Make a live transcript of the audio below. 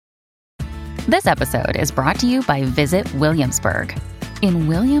This episode is brought to you by Visit Williamsburg. In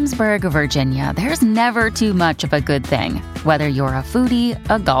Williamsburg, Virginia, there's never too much of a good thing. Whether you're a foodie,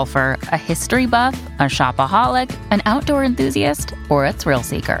 a golfer, a history buff, a shopaholic, an outdoor enthusiast, or a thrill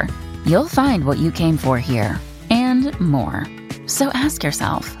seeker, you'll find what you came for here and more. So ask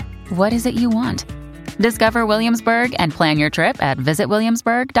yourself, what is it you want? Discover Williamsburg and plan your trip at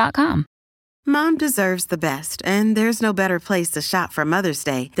visitwilliamsburg.com. Mom deserves the best, and there's no better place to shop for Mother's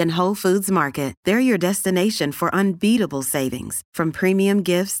Day than Whole Foods Market. They're your destination for unbeatable savings, from premium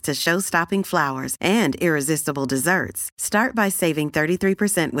gifts to show-stopping flowers and irresistible desserts. Start by saving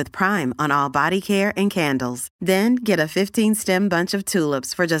 33% with Prime on all body care and candles. Then get a 15-stem bunch of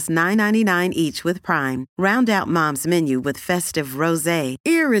tulips for just $9.99 each with Prime. Round out Mom's menu with festive rosé,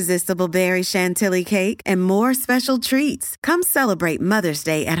 irresistible berry chantilly cake, and more special treats. Come celebrate Mother's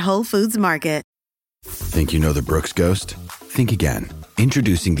Day at Whole Foods Market. Think you know the Brooks Ghost? Think again.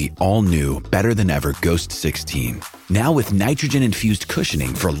 Introducing the all-new, better-than-ever Ghost 16. Now with nitrogen-infused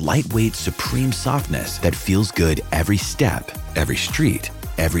cushioning for lightweight, supreme softness that feels good every step, every street,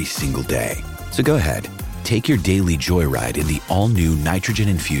 every single day. So go ahead, take your daily joyride in the all-new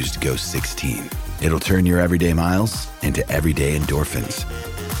nitrogen-infused Ghost 16. It'll turn your everyday miles into everyday endorphins.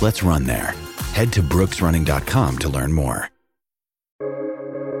 Let's run there. Head to brooksrunning.com to learn more.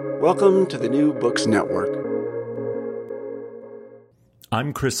 Welcome to the New Books Network.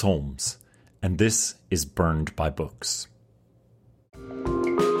 I'm Chris Holmes, and this is Burned by Books.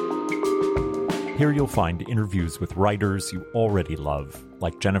 Here you'll find interviews with writers you already love,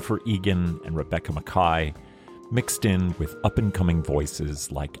 like Jennifer Egan and Rebecca Makkai, mixed in with up-and-coming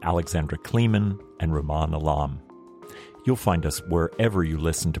voices like Alexandra Kleeman and Rumaan Alam. You'll find us wherever you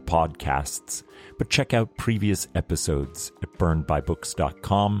listen to podcasts, but check out previous episodes at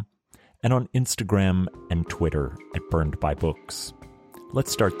burnedbybooks.com and on Instagram and Twitter at burnedbybooks.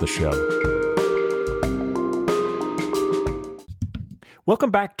 Let's start the show.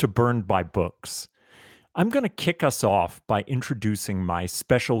 Welcome back to Burned by Books. I'm going to kick us off by introducing my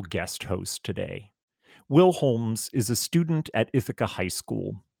special guest host today. Will Holmes is a student at Ithaca High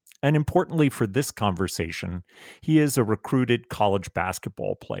School, and importantly for this conversation, he is a recruited college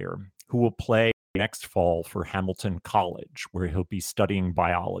basketball player who will play next fall for Hamilton College, where he'll be studying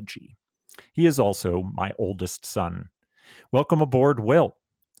biology. He is also my oldest son. Welcome aboard, Will.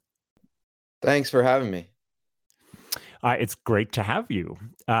 Thanks for having me. It's great to have you.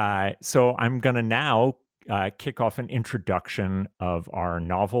 So I'm going to now kick off an introduction of our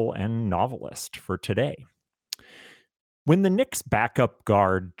novel and novelist for today. When the Knicks backup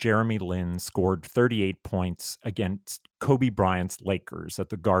guard Jeremy Lin scored 38 points against Kobe Bryant's Lakers at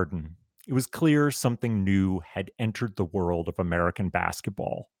the Garden, it was clear something new had entered the world of American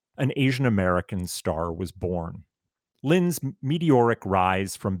basketball. An Asian American star was born. Lin's meteoric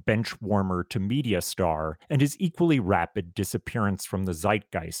rise from bench warmer to media star and his equally rapid disappearance from the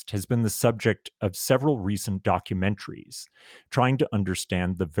zeitgeist has been the subject of several recent documentaries, trying to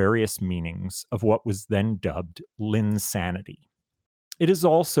understand the various meanings of what was then dubbed Linsanity. It is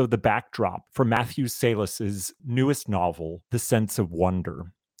also the backdrop for Matthew Salas's newest novel, The Sense of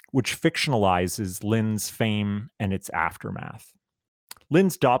Wonder, which fictionalizes Lin's fame and its aftermath.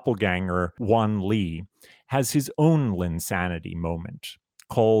 Lin's doppelganger, Won Lee, has his own Linsanity moment,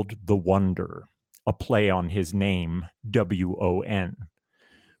 called The Wonder, a play on his name, W-O-N.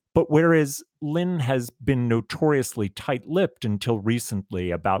 But whereas Lin has been notoriously tight-lipped until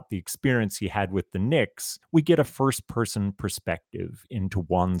recently about the experience he had with the Knicks, we get a first-person perspective into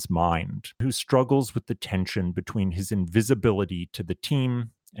Won's mind, who struggles with the tension between his invisibility to the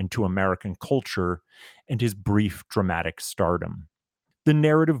team and to American culture and his brief dramatic stardom. The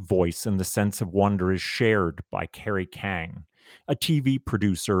narrative voice in The Sense of Wonder is shared by Carrie Kang, a TV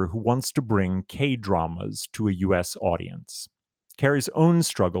producer who wants to bring K-dramas to a U.S. audience. Carrie's own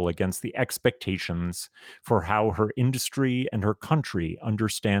struggle against the expectations for how her industry and her country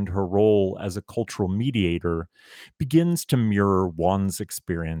understand her role as a cultural mediator begins to mirror Won's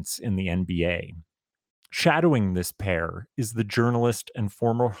experience in the NBA. Shadowing this pair is the journalist and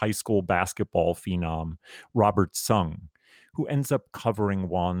former high school basketball phenom Robert Sung, who ends up covering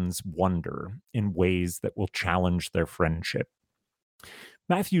Won's wonder in ways that will challenge their friendship.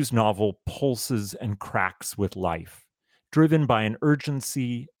 Matthew's novel pulses and cracks with life, driven by an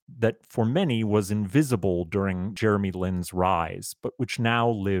urgency that for many was invisible during Jeremy Lin's rise, but which now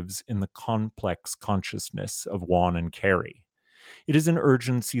lives in the complex consciousness of Won and Carrie. It is an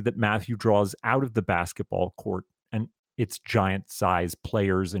urgency that Matthew draws out of the basketball court and its giant-sized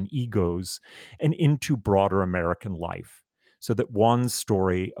players and egos and into broader American life, so that Won's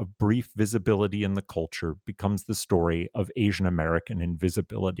story of brief visibility in the culture becomes the story of Asian American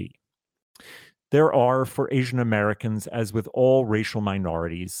invisibility. There are, for Asian Americans, as with all racial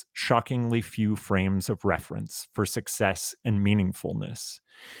minorities, shockingly few frames of reference for success and meaningfulness.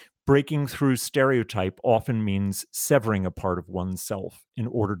 Breaking through stereotype often means severing a part of oneself in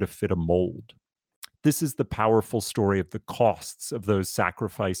order to fit a mold. This is the powerful story of the costs of those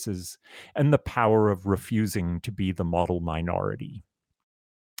sacrifices and the power of refusing to be the model minority.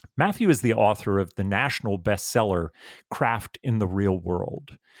 Matthew is the author of the national bestseller Craft in the Real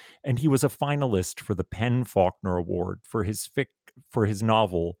World, and he was a finalist for the PEN/Faulkner Award for his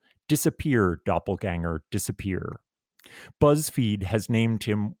novel Disappear, Doppelganger, Disappear. BuzzFeed has named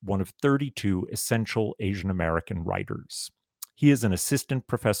him one of 32 essential Asian American writers. He is an assistant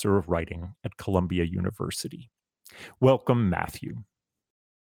professor of writing at Columbia University. Welcome, Matthew.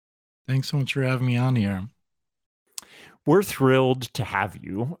 Thanks so much for having me on here. We're thrilled to have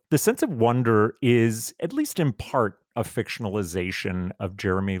you. The Sense of Wonder is, at least in part, a fictionalization of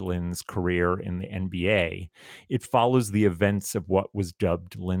Jeremy Lin's career in the NBA. It follows the events of what was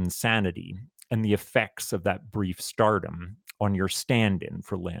dubbed Linsanity and the effects of that brief stardom on your stand-in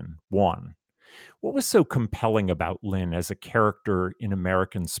for Lin, Juan. What was so compelling about Lin as a character in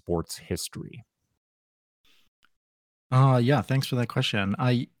American sports history? Yeah, thanks for that question.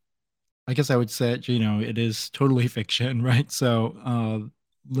 I guess I would say, it is totally fiction, right? So,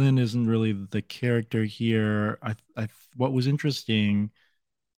 Lin isn't really the character here. What was interesting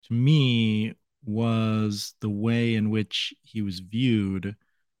to me was the way in which he was viewed,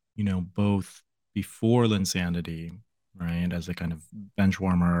 both before Linsanity, right, as a kind of bench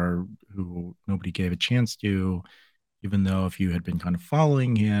warmer who nobody gave a chance to, even though if you had been kind of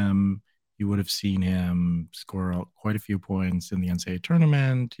following him, you would have seen him score quite a few points in the NCAA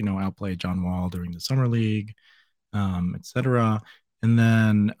tournament, outplay John Wall during the Summer League, etc. And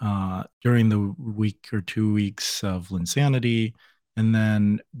then during the week or 2 weeks of Linsanity, and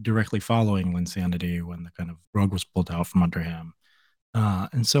then directly following Linsanity when the kind of rug was pulled out from under him.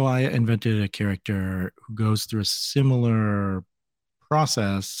 And so I invented a character who goes through a similar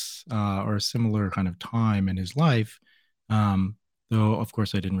process or a similar kind of time in his life. Though, of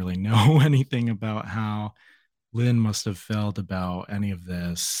course, I didn't really know anything about how Lin must have felt about any of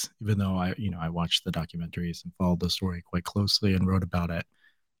this, even though I watched the documentaries and followed the story quite closely and wrote about it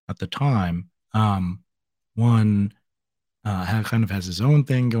at the time. One kind of has his own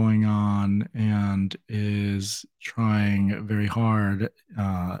thing going on and is trying very hard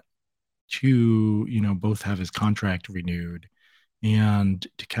to, both have his contract renewed and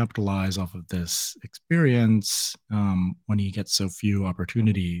to capitalize off of this experience when he gets so few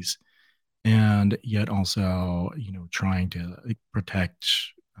opportunities, and yet also, trying to protect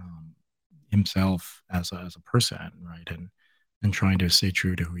himself as a person, right, and trying to stay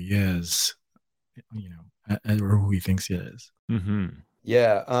true to who he is, or who he thinks he is. Mm-hmm.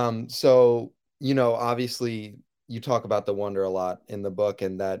 Yeah. So, obviously you talk about the wonder a lot in the book,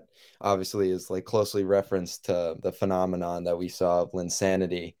 and that obviously is like closely referenced to the phenomenon that we saw of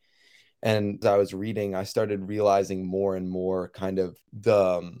Linsanity. And as I was reading, I started realizing more and more kind of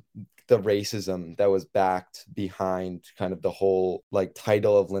the racism that was backed behind kind of the whole like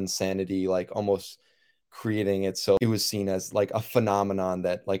title of Linsanity, like almost creating it so it was seen as like a phenomenon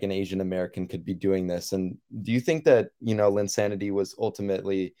that like an Asian American could be doing this. And do you think that, Linsanity was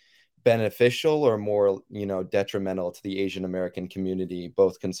ultimately beneficial or more, detrimental to the Asian American community,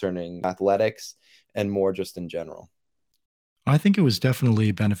 both concerning athletics and more just in general? I think it was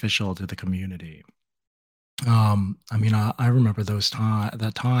definitely beneficial to the community. I remember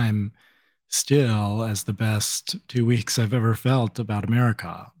that time still as the best 2 weeks I've ever felt about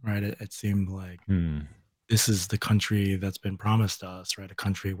America, right? It seemed like this is the country that's been promised us, right? A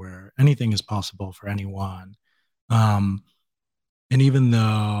country where anything is possible for anyone. And even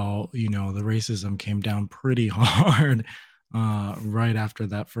though, the racism came down pretty hard right after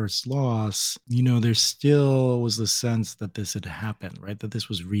that first loss, there still was the sense that this had happened, right? That this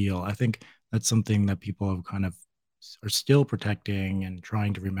was real. I think that's something that people have kind of are still protecting and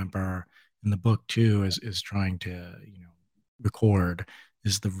trying to remember in the book too, is trying to, record,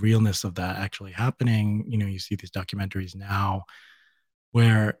 is the realness of that actually happening. You see these documentaries now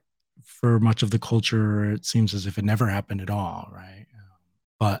where for much of the culture, it seems as if it never happened at all, right?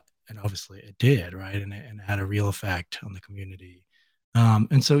 But and obviously it did, right? And it had a real effect on the community.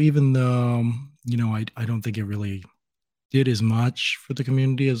 And so even though, I don't think it really did as much for the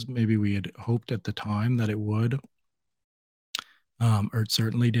community as maybe we had hoped at the time that it would, or it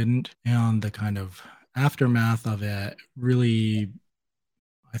certainly didn't. And the kind of aftermath of it really,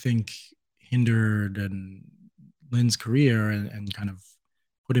 I think, hindered Lin's career and kind of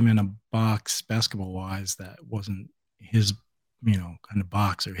put him in a box basketball wise that wasn't his kind of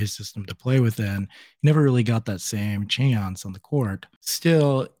box or his system to play within. He never really got that same chance on the court.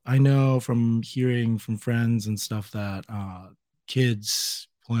 Still, I know from hearing from friends and stuff that kids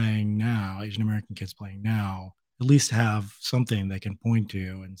playing now, Asian American kids playing now, at least have something they can point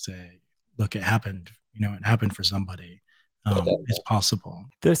to and say, look, it happened. It happened for somebody. It's possible.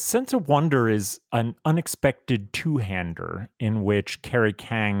 The sense of wonder is an unexpected two-hander in which Carrie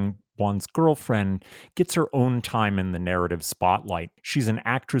Kang, Won's girlfriend, gets her own time in the narrative spotlight. She's an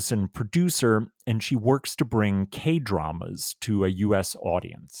actress and producer, and she works to bring K-dramas to a U.S.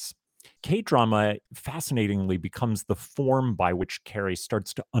 audience. K-drama fascinatingly becomes the form by which Carrie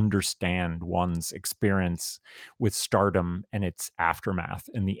starts to understand one's experience with stardom and its aftermath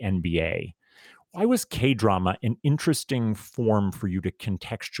in the NBA. Why was K-drama an interesting form for you to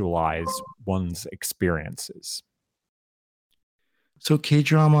contextualize one's experiences? So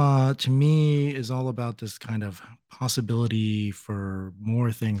K-drama to me is all about this kind of possibility for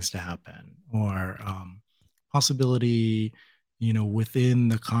more things to happen, or possibility, within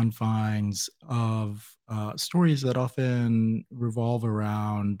the confines of stories that often revolve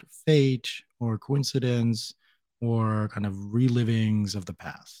around fate or coincidence or kind of relivings of the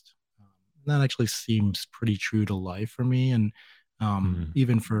past. That actually seems pretty true to life for me. And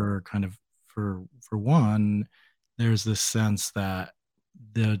even for kind of for one, there's this sense that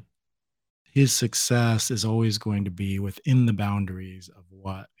his success is always going to be within the boundaries of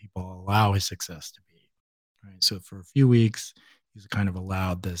what people allow his success to be. Right. So for a few weeks, he's kind of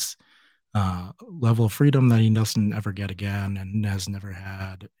allowed this level of freedom that he doesn't ever get again and has never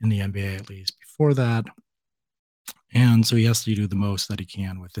had in the NBA, at least before that. And so he has to do the most that he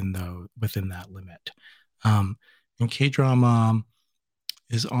can within that limit. And K-drama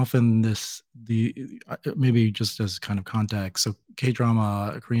is often maybe just as kind of context. So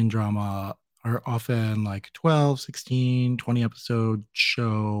K-drama, Korean drama are often like 12, 16, 20 episode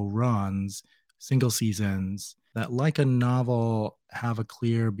show runs, single seasons that, like a novel, have a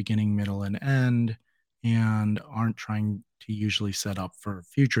clear beginning, middle, and end, and aren't trying to usually set up for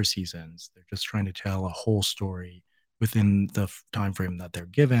future seasons. They're just trying to tell a whole story within the time frame that they're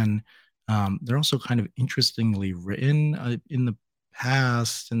given. They're also kind of interestingly written in the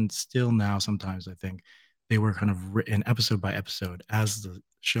past, and still now sometimes I think they were kind of written episode by episode as the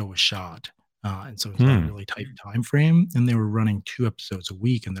show was shot. And so it's that really tight time frame. And they were running 2 episodes a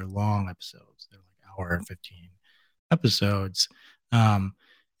week, and they're long episodes. They're like hour and 15 episodes.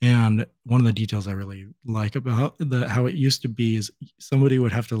 And one of the details I really like about how it used to be is somebody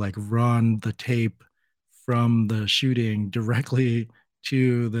would have to like run the tape from the shooting directly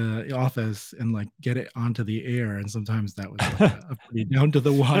to the office and like get it onto the air. And sometimes that was like a pretty down to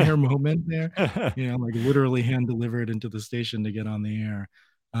the wire moment there, like literally hand delivered into the station to get on the air.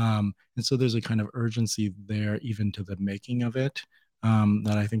 And so there's a kind of urgency there, even to the making of it,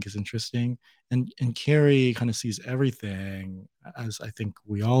 that I think is interesting. And Carrie kind of sees everything, as I think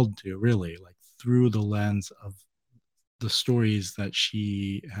we all do, really, like through the lens of the stories that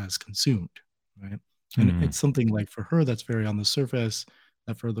she has consumed, right? And it's something like for her that's very on the surface,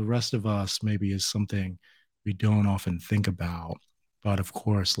 that for the rest of us maybe is something we don't often think about. But of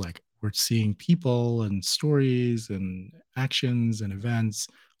course, like we're seeing people and stories and actions and events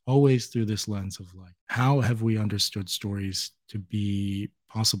always through this lens of like, how have we understood stories to be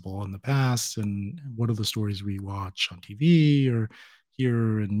possible in the past? And what are the stories we watch on TV or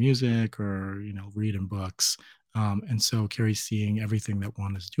hear in music or, read in books? And so Carrie's seeing everything that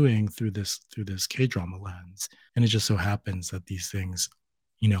one is doing through this K-drama lens. And it just so happens that these things,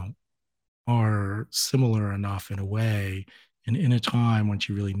 are similar enough in a way, and in a time when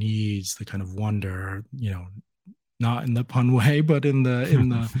she really needs the kind of wonder, not in the pun way, but in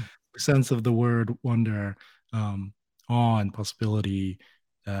the sense of the word wonder, awe and possibility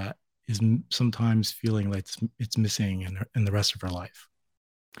that is sometimes feeling like it's missing in the rest of her life.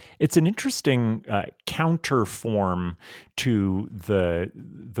 It's an interesting counter form to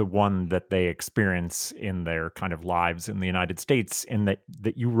the one that they experience in their kind of lives in the United States, in that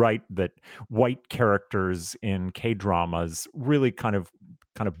you write that white characters in K-dramas really kind of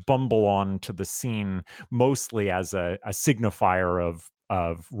bumble onto the scene mostly as a signifier of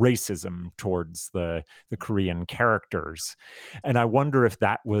racism towards the Korean characters. And I wonder if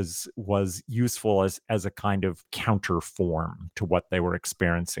that was useful as a kind of counter form to what they were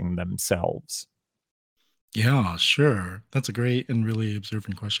experiencing themselves. Yeah, sure. That's a great and really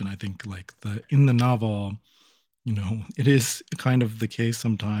observant question. I think like in the novel, it is kind of the case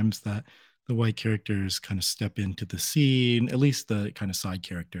sometimes that the white characters kind of step into the scene, at least the kind of side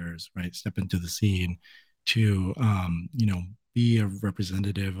characters, right? Step into the scene to, be a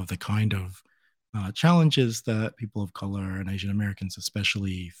representative of the kind of challenges that people of color and Asian Americans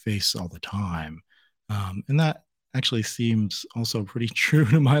especially face all the time. And that actually seems also pretty true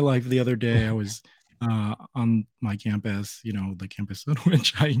to my life. The other day, I was on my campus, the campus on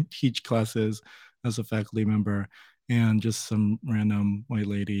which I teach classes as a faculty member, and just some random white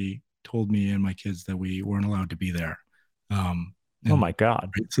lady told me and my kids that we weren't allowed to be there. Oh my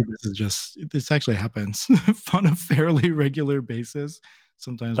God. Right, so this actually happens on a fairly regular basis.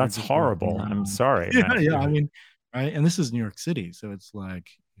 Sometimes we're That's just horrible. walking I'm around. sorry, Yeah, Matthew. yeah. I mean, right. And this is New York City. So it's like,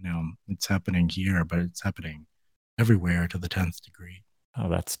 it's happening here, but it's happening everywhere to the 10th degree. Oh,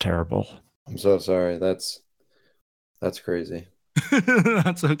 that's terrible. I'm so sorry. That's crazy.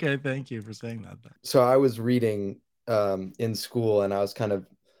 That's okay. Thank you for saying that. So I was reading in school, and I was kind of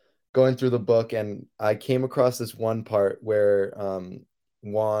going through the book, and I came across this one part where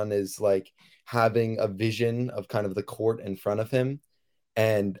Juan is like having a vision of kind of the court in front of him.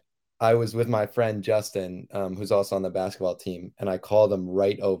 And I was with my friend Justin, who's also on the basketball team, and I called him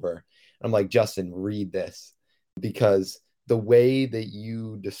right over. I'm like, Justin, read this, because the way that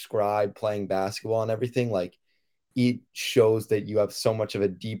you describe playing basketball and everything, like, it shows that you have so much of a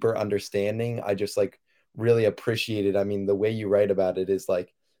deeper understanding. I just like really appreciate it. I mean, the way you write about it is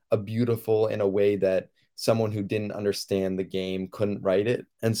like a beautiful in a way that someone who didn't understand the game couldn't write it.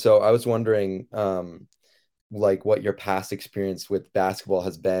 And so I was wondering, like, what your past experience with basketball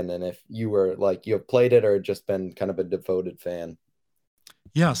has been, and if you were like, you have played it or just been kind of a devoted fan.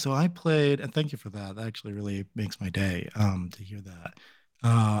 Yeah, so I played, and thank you for that. That actually really makes my day to hear that.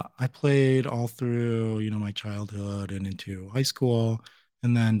 I played all through, my childhood and into high school,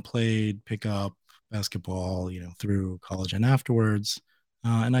 and then played pickup basketball, through college and afterwards.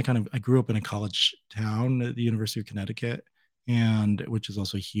 And I grew up in a college town at the University of Connecticut, and which is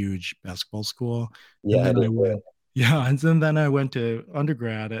also a huge basketball school. And Yeah, then I went, yeah, and then I went to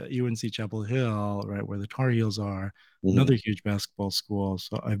undergrad at UNC Chapel Hill, right where the Tar Heels are, Mhm. another huge basketball school.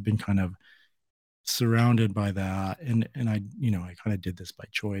 So I've been kind of surrounded by that, and I kind of did this by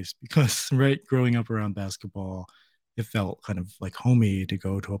choice because right, growing up around basketball, it felt kind of like homey to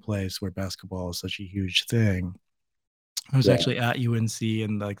go to a place where basketball is such a huge thing. I was Yeah. actually at UNC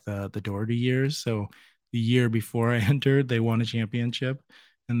in like the Doherty years. So the year before I entered, they won a championship,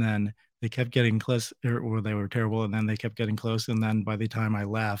 and then they kept getting close, or they were terrible, and then they kept getting close. And then by the time I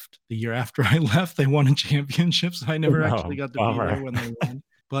left, the year after I left, they won a championship. So I never actually Oh, got to be there bummer. when they won.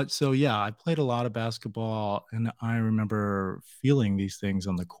 But so yeah, I played a lot of basketball, and I remember feeling these things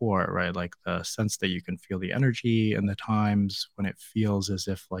on the court, right? Like the sense that you can feel the energy, and the times when it feels as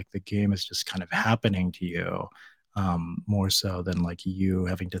if like the game is just kind of happening to you, more so than like you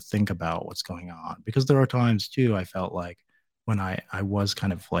having to think about what's going on. Because there are times too, I felt like when I was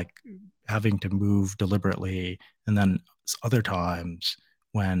kind of like having to move deliberately, and then other times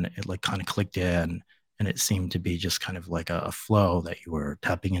when it like kind of clicked in, and it seemed to be just kind of like a flow that you were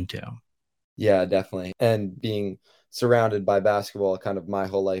tapping into. Yeah, definitely. And being surrounded by basketball kind of my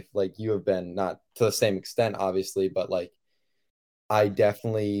whole life, like you have been, not to the same extent, obviously, but like I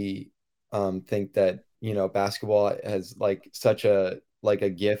definitely think that, basketball has like such a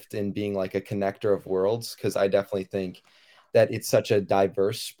gift in being like a connector of worlds, because I definitely think that it's such a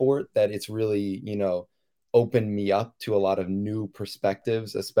diverse sport that it's really, opened me up to a lot of new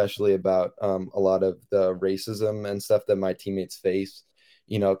perspectives, especially about a lot of the racism and stuff that my teammates face,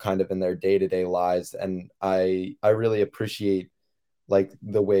 kind of in their day-to-day lives. And I really appreciate like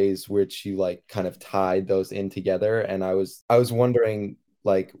the ways which you like kind of tied those in together. And I was wondering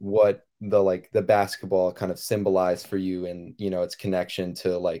like what the basketball kind of symbolized for you, and its connection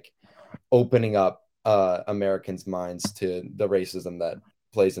to like opening up Americans' minds to the racism that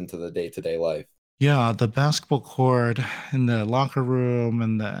plays into the day-to-day life. Yeah, the basketball court and the locker room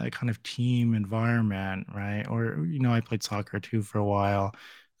and the kind of team environment, right? Or, I played soccer too for a while.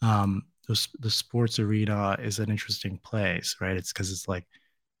 The sports arena is an interesting place, right? It's because it's like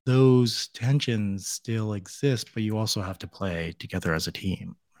those tensions still exist, but you also have to play together as a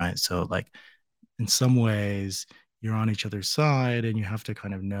team, right? So, like, in some ways you're on each other's side, and you have to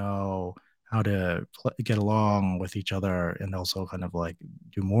kind of know how to get along with each other, and also kind of like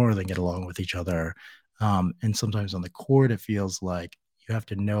do more than get along with each other. And sometimes on the court it feels like you have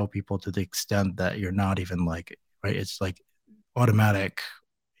to know people to the extent that you're not even like, right, it's like automatic,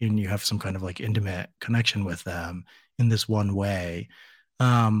 and you have some kind of like intimate connection with them in this one way.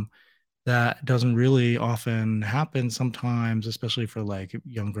 um, that doesn't really often happen sometimes, especially for like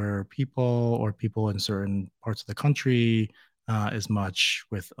younger people or people in certain parts of the country, as much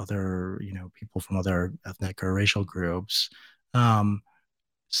with other, people from other ethnic or racial groups. Um,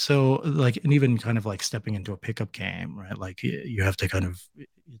 So like, and even kind of like stepping into a pickup game, right? Like you have to kind of,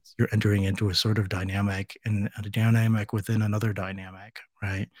 you're entering into a sort of dynamic and a dynamic within another dynamic,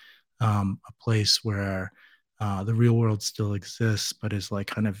 right? A place where the real world still exists, but is like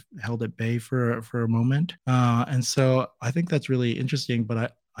kind of held at bay for a moment. And so I think that's really interesting.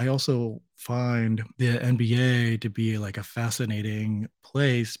 But I also find the NBA to be like a fascinating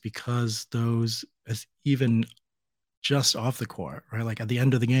place because those, as even just off the court, right? Like at the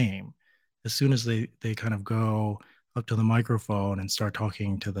end of the game, as soon as they kind of go up to the microphone and start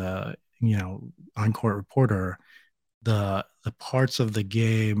talking to the on court reporter, the parts of the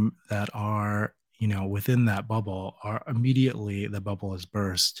game that are within that bubble are immediately the bubble is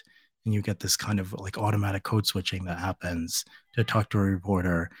burst, and you get this kind of like automatic code switching that happens to talk to a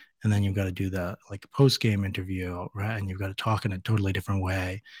reporter, and then you've got to do the like post game interview, right? And you've got to talk in a totally different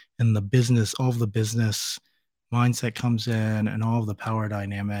way, and all of the business mindset comes in, and all of the power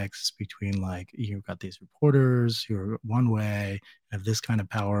dynamics between like you've got these reporters who are one way, have this kind of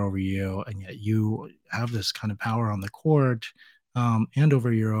power over you, and yet you have this kind of power on the court, and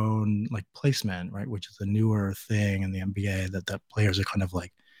over your own like placement, right? Which is a newer thing in the NBA, that players are kind of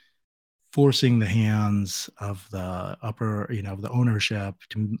like forcing the hands of the upper, of the ownership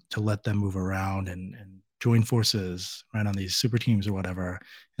to let them move around and join forces, right, on these super teams or whatever.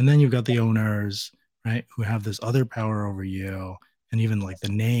 And then you've got the owners, right, who have this other power over you, and even like the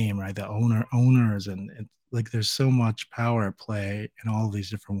name, right, the owners, and like there's so much power at play in all of these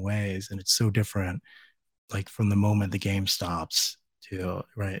different ways, and it's so different, like from the moment the game stops to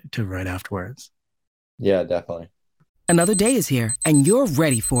right afterwards. Yeah, definitely. Another day is here, and you're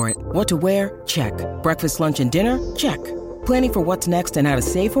ready for it. What to wear? Check. Breakfast, lunch, and dinner? Check. Planning for what's next and how to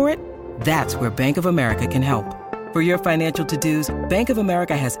save for it? That's where Bank of America can help. For your financial to-dos, Bank of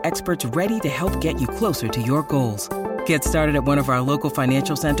America has experts ready to help get you closer to your goals. Get started at one of our local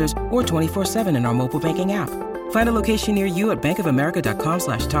financial centers or 24/7 in our mobile banking app. Find a location near you at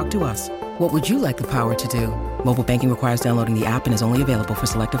bankofamerica.com/talktous. What would you like the power to do? Mobile banking requires downloading the app and is only available for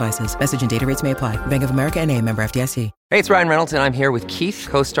select devices. Message and data rates may apply. Bank of America NA, member FDIC. Hey, it's Ryan Reynolds, and I'm here with Keith,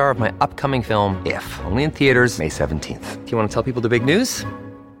 co-star of my upcoming film, If, only in theaters May 17th. Do you want to tell people the big news?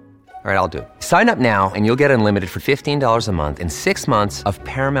 All right, I'll do it. Sign up now and you'll get unlimited for $15 a month and 6 months of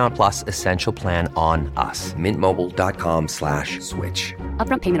Paramount Plus Essential Plan on us. MintMobile.com/switch.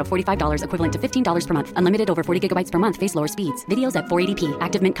 Upfront payment of $45 equivalent to $15 per month. Unlimited over 40 gigabytes per month. Face lower speeds. Videos at 480p.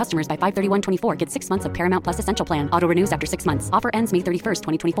 Active Mint customers by 531.24 get 6 months of Paramount Plus Essential Plan. Auto renews after 6 months. Offer ends May 31st,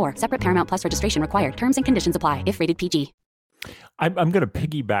 2024. Separate Paramount Plus registration required. Terms and conditions apply if rated PG. I'm going to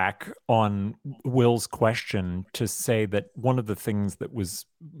piggyback on Will's question to say that one of the things that was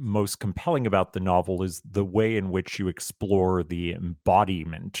most compelling about the novel is the way in which you explore the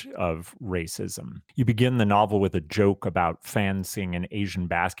embodiment of racism. You begin the novel with a joke about fans seeing an Asian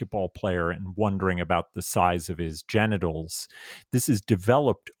basketball player and wondering about the size of his genitals. This is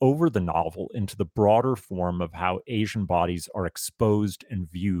developed over the novel into the broader form of how Asian bodies are exposed and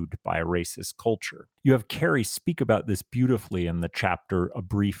viewed by a racist culture. You have Carrie speak about this beautifully in the chapter A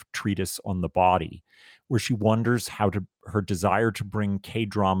Brief Treatise on the Body, where she wonders how her desire to bring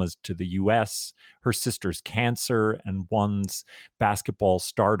K-dramas to the US, her sister's cancer, and one's basketball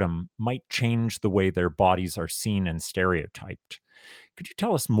stardom might change the way their bodies are seen and stereotyped. Could you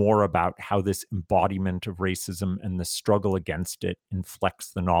tell us more about how this embodiment of racism and the struggle against it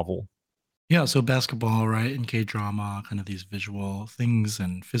inflects the novel? Yeah, so basketball, right, and K-drama, kind of these visual things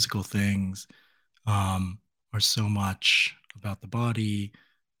and physical things, are so much about the body,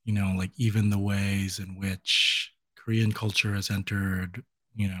 like even the ways in which Korean culture has entered,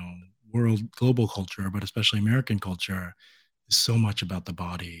 global culture, but especially American culture, is so much about the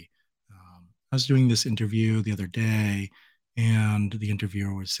body. I was doing this interview the other day, and the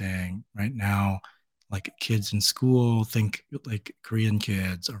interviewer was saying, right now, like kids in school think like Korean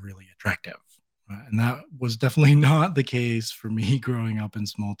kids are really attractive. And that was definitely not the case for me growing up in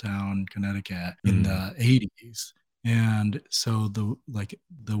small town Connecticut in the 80s. And so the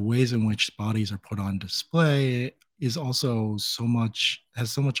ways in which bodies are put on display is also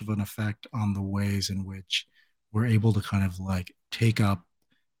has so much of an effect on the ways in which we're able to kind of like take up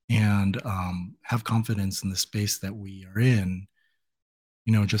and have confidence in the space that we are in,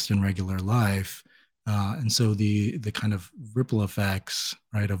 just in regular life. And so the kind of ripple effects,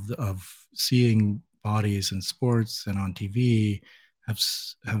 right, of seeing bodies in sports and on TV have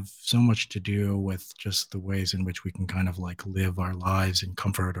so much to do with just the ways in which we can kind of like live our lives in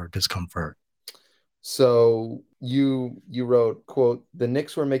comfort or discomfort. So you wrote, quote, "The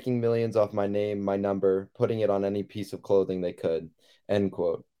Knicks were making millions off my name, my number, putting it on any piece of clothing they could," end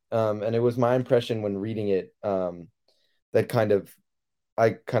quote. And it was my impression when reading it that kind of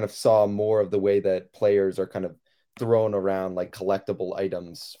I kind of saw more of the way that players are kind of thrown around like collectible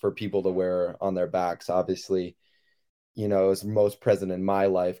items for people to wear on their backs. Obviously, you know, is most present in my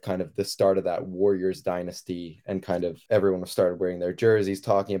life, kind of the start of that Warriors dynasty, and kind of everyone started wearing their jerseys,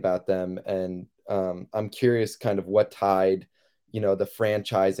 talking about them. And I'm curious kind of what tied, you know, the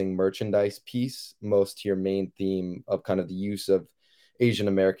franchising merchandise piece most to your main theme of kind of the use of Asian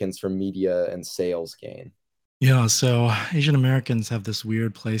Americans for media and sales gain. Yeah, so Asian Americans have this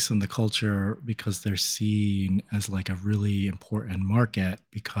weird place in the culture because they're seen as like a really important market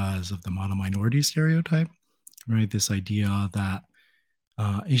because of the mono-minority stereotype, right? This idea that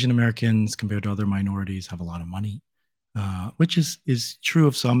Asian Americans compared to other minorities have a lot of money, which is true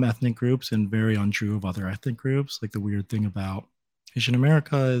of some ethnic groups and very untrue of other ethnic groups. Like the weird thing about Asian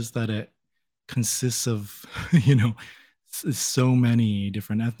America is that it consists of, you know, so many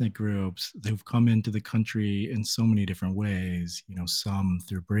different ethnic groups. They've come into the country in so many different ways, you know, some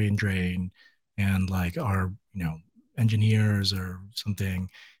through brain drain and like are, you know, engineers or something,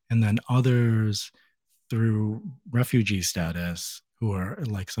 and then others through refugee status who are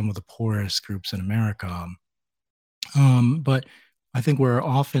like some of the poorest groups in America. But I think we're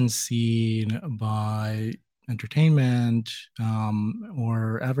often seen by entertainment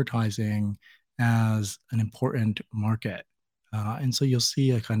or advertising as an important market. And so you'll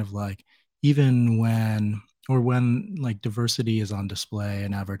see a kind of like, even when, or when like diversity is on display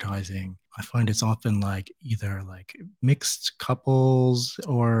in advertising, I find it's often like either like mixed couples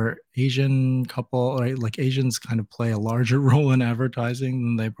or Asian couple, right? Like Asians kind of play a larger role in advertising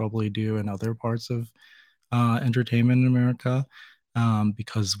than they probably do in other parts of entertainment in America,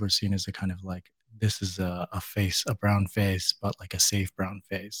 because we're seen as a kind of like, this is a face, a brown face, but like a safe brown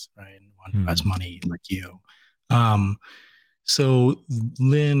face, right? And one who has money like you. So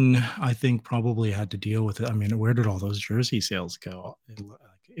Lin, I think, probably had to deal with it. I mean, where did all those jersey sales go?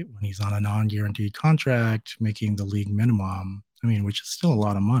 When he's on a non-guaranteed contract, making the league minimum, I mean, which is still a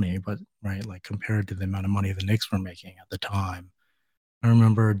lot of money, but right, like compared to the amount of money the Knicks were making at the time. I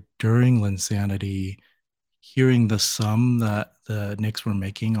remember during Linsanity, hearing the sum that the Knicks were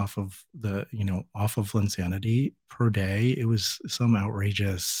making off of the, you know, off of Linsanity per day. It was some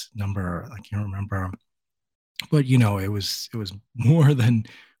outrageous number. I can't remember, but you know, it was more than,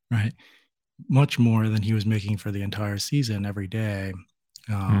 right, much more than he was making for the entire season every day,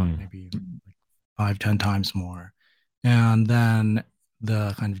 maybe like 5-10 times more. And then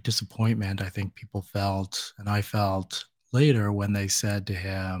the kind of disappointment I think people felt, and I felt later, when they said to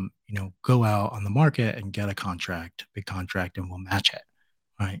him, you know, go out on the market and get a contract, big contract, and we'll match it,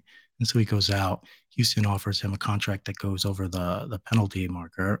 right? And so he goes out. Houston offers him a contract that goes over the penalty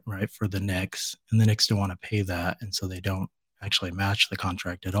marker, right, for the Knicks, and the Knicks don't want to pay that, and so they don't actually match the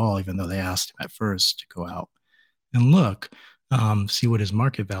contract at all, even though they asked him at first to go out and look, see what his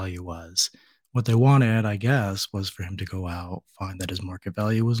market value was. What they wanted, I guess, was for him to go out, find that his market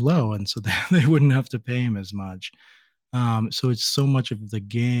value was low, and so they wouldn't have to pay him as much. So it's so much of the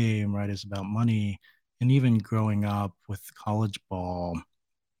game, right, is about money. And even growing up with college ball,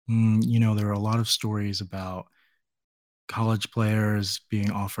 you know, there are a lot of stories about college players being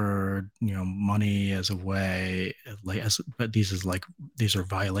offered, you know, money as a way, like, but these are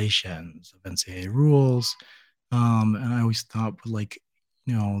violations of NCAA rules. And I always thought, like,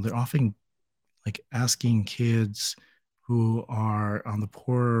 you know, they're often like asking kids who are on the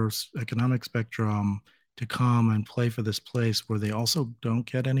poor economic spectrum to come and play for this place where they also don't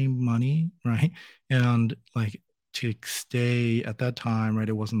get any money, right? And like, to stay at that time, right?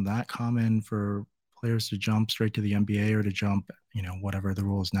 It wasn't that common for players to jump straight to the NBA or to jump, you know, whatever the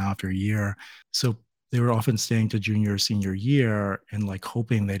rule is now after a year. So they were often staying to junior or senior year and like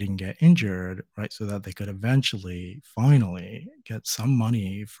hoping they didn't get injured, right? So that they could eventually, finally get some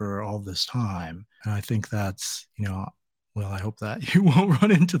money for all this time. And I think that's, you know, well, I hope that you won't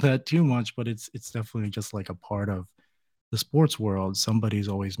run into that too much, but it's definitely just like a part of the sports world. Somebody's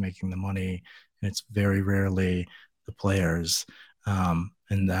always making the money, and it's very rarely the players.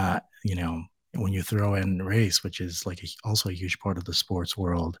 And that, you know, when you throw in race, which is like also a huge part of the sports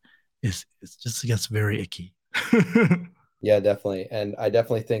world, it just gets very icky. Yeah, definitely. And I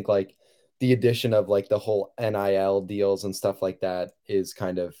definitely think like the addition of like the whole NIL deals and stuff like that is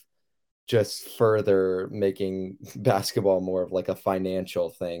kind of just further making basketball more of like a financial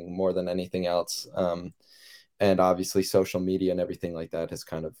thing more than anything else. And obviously social media and everything like that has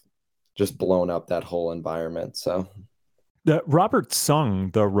kind of just blown up that whole environment. So Robert Sung,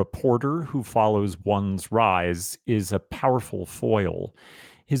 the reporter who follows one's rise, is a powerful foil.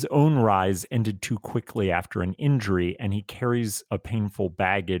 His own rise ended too quickly after an injury, and he carries a painful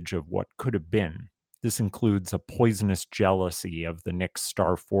baggage of what could have been. This includes a poisonous jealousy of the Knicks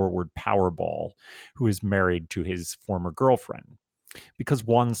star forward Powerball, who is married to his former girlfriend. Because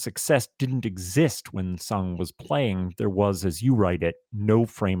Won's success didn't exist when Sung was playing, there was, as you write it, no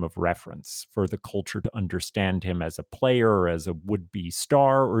frame of reference for the culture to understand him as a player, or as a would-be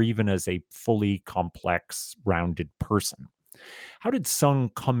star, or even as a fully complex, rounded person. How did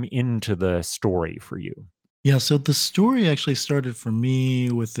Sung come into the story for you? Yeah, so the story actually started for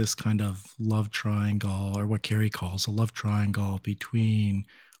me with this kind of love triangle, or what Carrie calls a love triangle between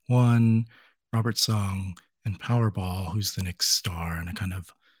one, Robert Sung, and Powerball, who's the Knicks star and a kind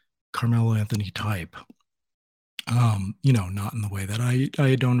of Carmelo Anthony type. Not in the way that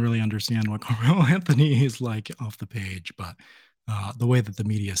I don't really understand what Carmelo Anthony is like off the page, but the way that the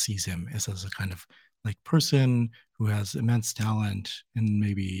media sees him is as a kind of like person who has immense talent and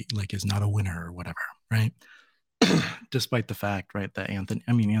maybe like is not a winner or whatever, right? Despite the fact, right, that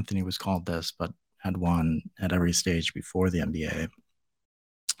Anthony was called this, but had won at every stage before the NBA.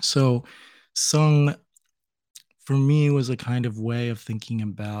 So Sung, for me, was a kind of way of thinking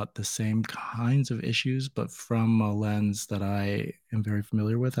about the same kinds of issues, but from a lens that I am very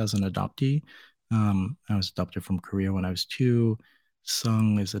familiar with as an adoptee. I was adopted from Korea when I was 2.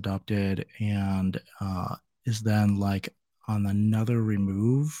 Sung is adopted and is then like on another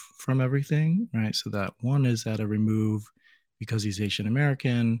remove from everything, right? So that one is at a remove because he's Asian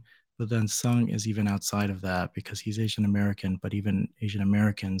American, but then Sung is even outside of that because he's Asian American, but even Asian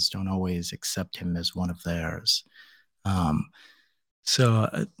Americans don't always accept him as one of theirs. So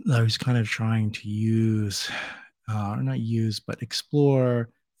I was kind of trying to use, or not use, but explore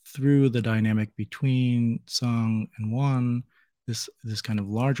through the dynamic between Sung and Won, this kind of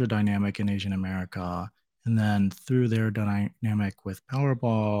larger dynamic in Asian America, and then through their dynamic with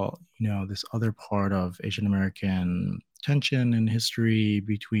Powerball, this other part of Asian American tension and history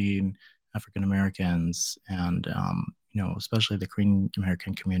between African Americans and, especially the Korean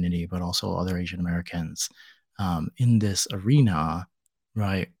American community, but also other Asian Americans in this arena,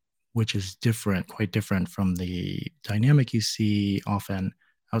 right? Which is different, quite different from the dynamic you see often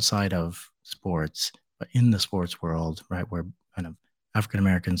outside of sports, but in the sports world, right? Where kind of African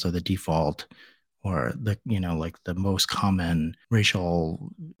Americans are the default, or the like the most common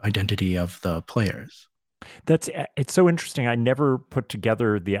racial identity of the players. It's so interesting. I never put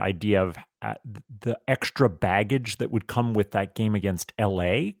together the idea of the extra baggage that would come with that game against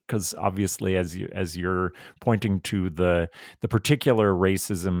LA, because obviously, as you're pointing to the particular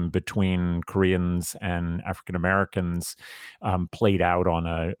racism between Koreans and African Americans played out on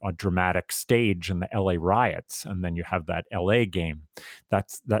a dramatic stage in the LA riots, and then you have that LA game.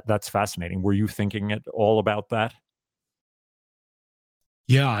 That's fascinating. Were you thinking at all about that?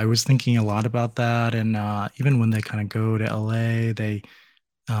 Yeah, I was thinking a lot about that, and even when they kind of go to LA, they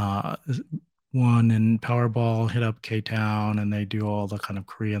Won and Powerball hit up K-Town, and they do all the kind of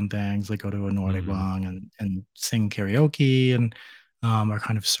Korean things. They go to a noraebang and sing karaoke, and are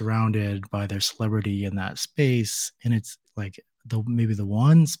kind of surrounded by their celebrity in that space. And it's like maybe the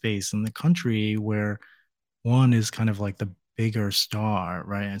one space in the country where Won is kind of like the bigger star,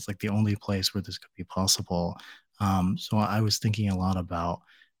 right? And it's like the only place where this could be possible. So I was thinking a lot about,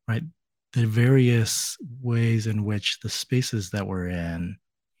 right, the various ways in which the spaces that we're in,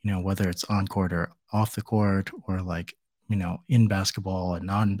 whether it's on court or off the court, or like, in basketball and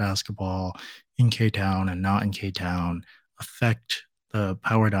not in basketball, in K-Town and not in K-Town, affect the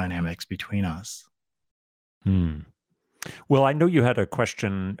power dynamics between us. Well, I know you had a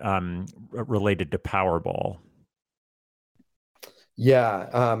question related to Powerball.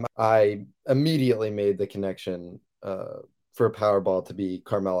 Yeah, I immediately made the connection for Powerball to be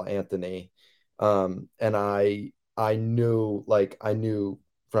Carmelo Anthony, and I knew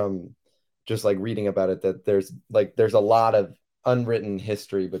from just like reading about it that there's a lot of unwritten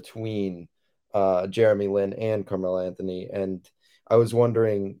history between Jeremy Lin and Carmelo Anthony, and I was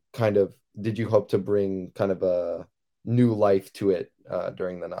wondering, kind of, did you hope to bring kind of a new life to it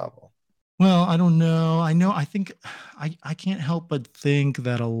during the novel? Well, I don't know. I think I can't help but think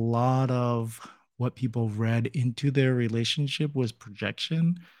that a lot of what people read into their relationship was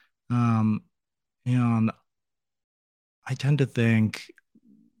projection. And I tend to think,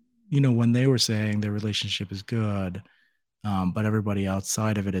 when they were saying their relationship is good, but everybody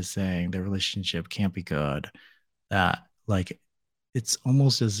outside of it is saying their relationship can't be good, that like it's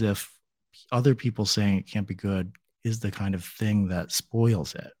almost as if other people saying it can't be good is the kind of thing that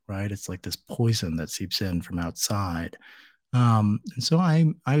spoils it, right? It's like this poison that seeps in from outside. And so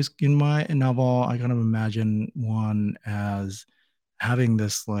I was, in my novel, I kind of imagine Won as having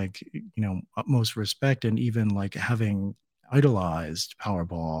this utmost respect, and even like having idolized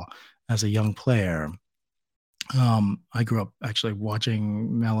Powerball as a young player. I grew up actually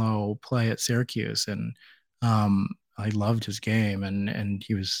watching Melo play at Syracuse, and I loved his game, and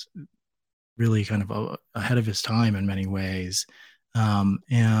he was really kind of ahead of his time in many ways.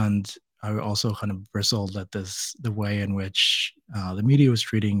 And I also kind of bristled at the way in which the media was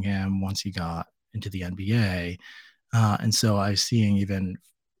treating him once he got into the NBA. And so I was seeing even,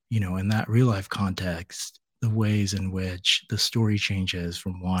 in that real life context, the ways in which the story changes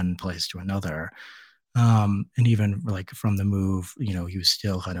from one place to another. And even like from the move, he was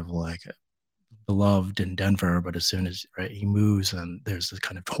still kind of like beloved in Denver, but as soon as he moves, and there's this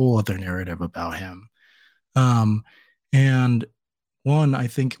kind of whole other narrative about him. And one, I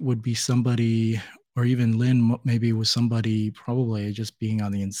think, would be somebody, or even Lin maybe was somebody probably just being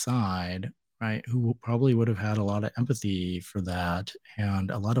on the inside, right, who probably would have had a lot of empathy for that and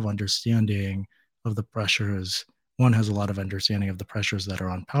a lot of understanding of the pressures. One has a lot of understanding of the pressures that are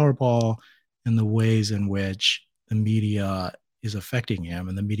on Powerball and the ways in which the media is affecting him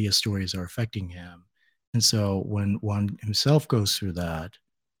and the media stories are affecting him. And so when one himself goes through that,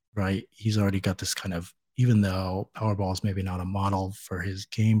 right, he's already got this kind of, even though Powerball is maybe not a model for his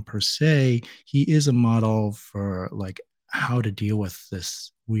game per se, he is a model for like how to deal with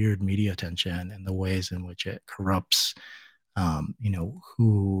this weird media attention and the ways in which it corrupts,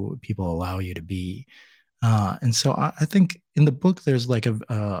 who people allow you to be. And so I think in the book, there's like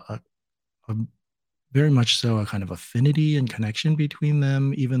a very much so a kind of affinity and connection between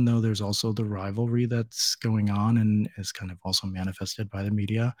them, even though there's also the rivalry that's going on and is kind of also manifested by the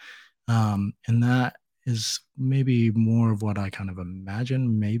media. And that is maybe more of what I kind of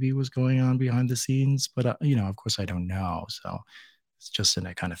imagine maybe was going on behind the scenes. But, of course, I don't know. So it's just in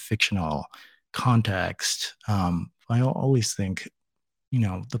a kind of fictional context. I always think,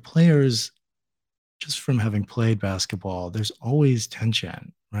 the players, just from having played basketball, there's always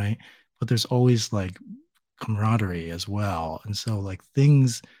tension, right? But there's always like camaraderie as well. And so like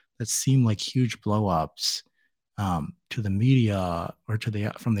things that seem like huge blowups to the media or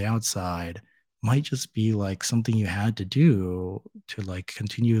from the outside might just be like something you had to do to like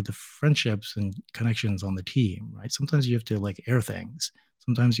continue the friendships and connections on the team, right? Sometimes you have to like air things.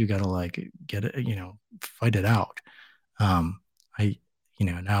 Sometimes you got to like get it, fight it out.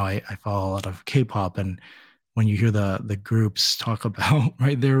 Now I follow a lot of K-pop, and when you hear the groups talk about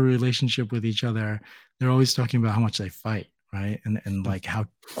right their relationship with each other, they're always talking about how much they fight, right? And like how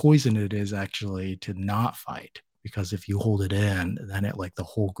poison it is actually to not fight, because if you hold it in, then it like the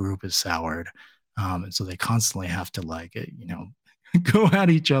whole group is soured. And so they constantly have to like, go at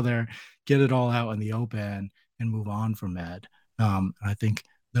each other, get it all out in the open and move on from it. And I think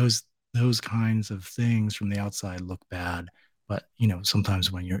those kinds of things from the outside look bad, but sometimes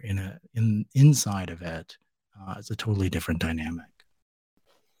when you're inside of it, it's a totally different dynamic.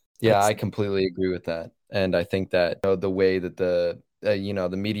 Yeah, I completely agree with that. And I think that the way that the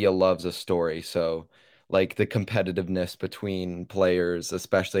media loves a story. So like the competitiveness between players,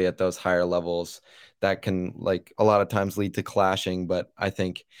 especially at those higher levels, that can like a lot of times lead to clashing. But I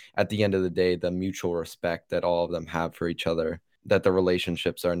think at the end of the day, the mutual respect that all of them have for each other, that the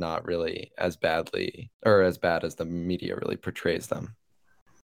relationships are not really as bad as the media really portrays them.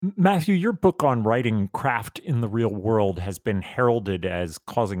 Matthew, your book on writing craft in the real world has been heralded as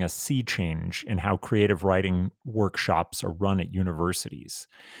causing a sea change in how creative writing workshops are run at universities.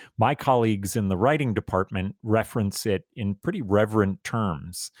 My colleagues in the writing department reference it in pretty reverent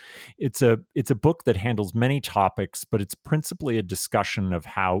terms. It's a book that handles many topics, but it's principally a discussion of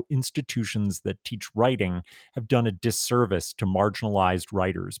how institutions that teach writing have done a disservice to marginalized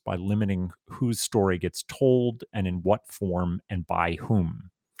writers by limiting whose story gets told and in what form and by whom.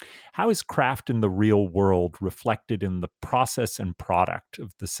 How is craft in the real world reflected in the process and product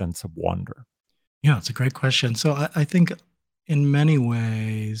of the sense of wonder? Yeah, it's a great question. So I think in many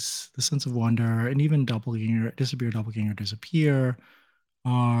ways, the sense of wonder and even disappear, doppelganger, disappear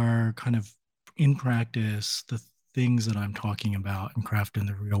are kind of in practice the things that I'm talking about in craft in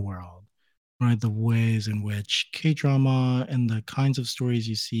the real world, right? The ways in which K-drama and the kinds of stories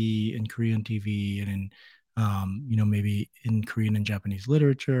you see in Korean TV and in maybe in Korean and Japanese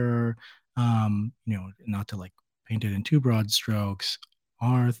literature, not to like paint it in too broad strokes,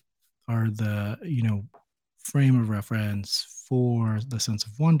 are the, frame of reference for the sense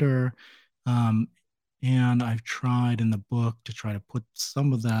of wonder. And I've tried in the book to try to put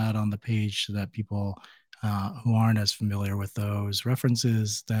some of that on the page so that people who aren't as familiar with those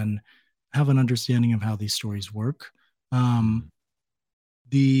references then have an understanding of how these stories work.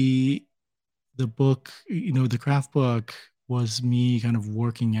 The book, the craft book was me kind of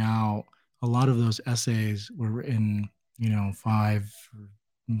working out. A lot of those essays were written, 5 or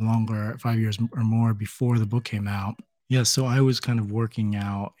longer, 5 years or more before the book came out. Yeah, so I was kind of working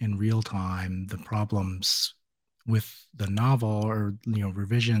out in real time the problems with the novel, or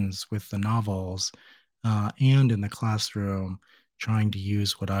revisions with the novels, and in the classroom, trying to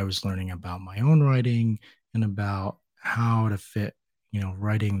use what I was learning about my own writing and about how to fit,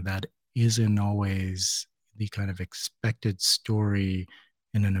 writing that isn't always the kind of expected story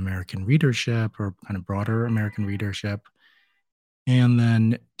in an American readership or kind of broader American readership. And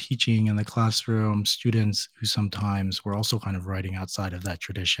then teaching in the classroom students who sometimes were also kind of writing outside of that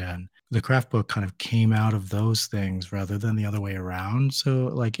tradition. The craft book kind of came out of those things rather than the other way around.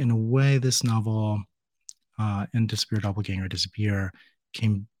 So like in a way, this novel, and Disappear, Doppelganger, Disappear,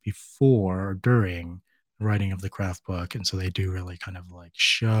 came before or during the writing of the craft book. And so they do really kind of like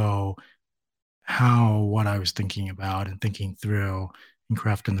show how what I was thinking about and thinking through in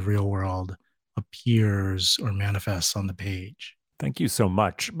Craft in the Real World appears or manifests on the page. Thank you so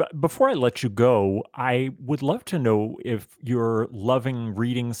much. But before I let you go, I would love to know if you're loving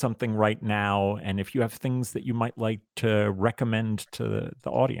reading something right now, and if you have things that you might like to recommend to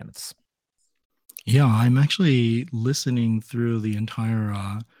the audience. Yeah, I'm actually listening through the entire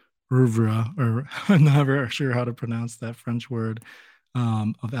oeuvre, or I'm not very sure how to pronounce that French word,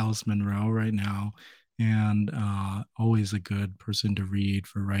 of Alice Munro right now. And always a good person to read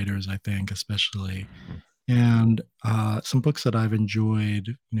for writers, I think, especially. And some books that I've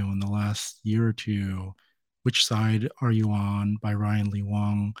enjoyed, in the last year or two, Which Side Are You On by Ryan Lee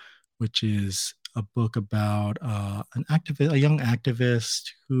Wong, which is a book about a young activist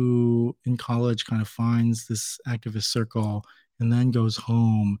who in college kind of finds this activist circle and then goes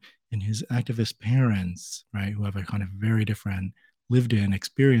home, and his activist parents, right, who have a kind of very different lived-in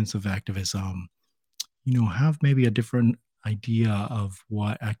experience of activism, have maybe a different idea of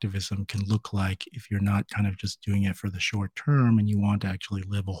what activism can look like if you're not kind of just doing it for the short term and you want to actually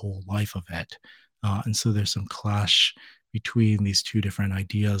live a whole life of it. And so there's some clash between these two different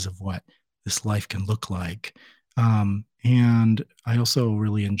ideas of what this life can look like. And I also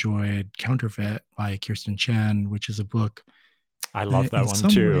really enjoyed Counterfeit by Kirsten Chen, which is a book. I love that one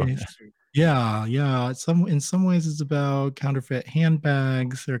too. Ways, yeah. In some ways it's about counterfeit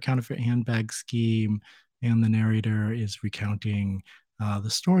handbags or counterfeit handbag scheme. And the narrator is recounting the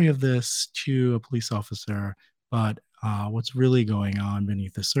story of this to a police officer. But what's really going on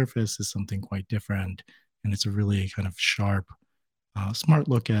beneath the surface is something quite different. And it's a really kind of sharp, smart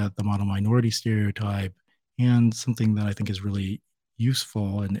look at the model minority stereotype, and something that I think is really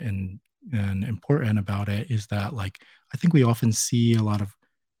useful and important about it is that, like, I think we often see a lot of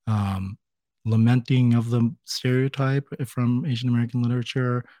lamenting of the stereotype from Asian American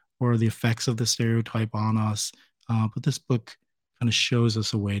literature, or the effects of the stereotype on us. But this book kind of shows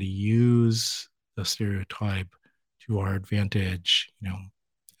us a way to use the stereotype to our advantage,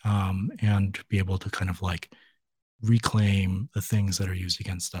 and be able to kind of like reclaim the things that are used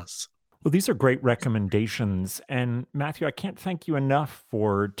against us. Well, these are great recommendations. And Matthew, I can't thank you enough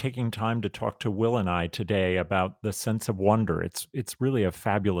for taking time to talk to Will and I today about The Sense of Wonder. It's really a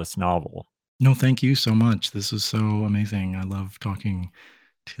fabulous novel. No, thank you so much. This was so amazing. I love talking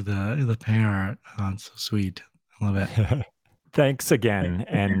to the pair. It's so sweet. I love it. Thanks again,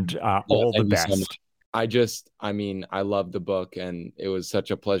 and all the best. So I love the book, and it was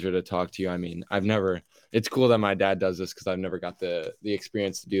such a pleasure to talk to you. It's cool that my dad does this because I've never got the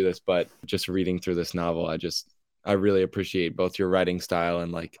experience to do this, but just reading through this novel, I really appreciate both your writing style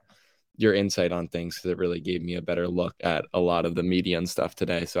and like your insight on things, because it really gave me a better look at a lot of the media and stuff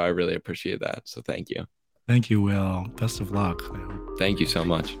today. So I really appreciate that. So thank you. Thank you, Will. Best of luck. Thank you so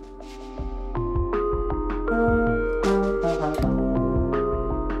much.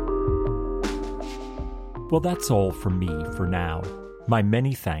 Well, that's all from me for now. My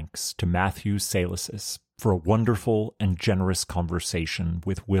many thanks to Matthew Salesses for a wonderful and generous conversation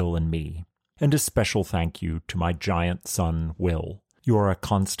with Will and me. And a special thank you to my giant son, Will. You are a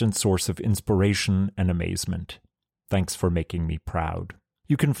constant source of inspiration and amazement. Thanks for making me proud.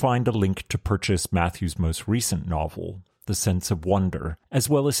 You can find a link to purchase Matthew's most recent novel, The Sense of Wonder, as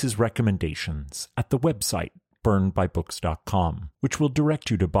well as his recommendations at the website burnedbybooks.com, which will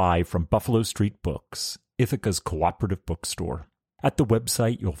direct you to buy from Buffalo Street Books, Ithaca's cooperative bookstore. At the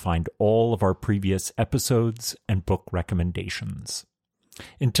website, you'll find all of our previous episodes and book recommendations.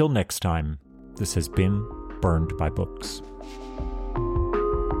 Until next time, this has been Burned by Books.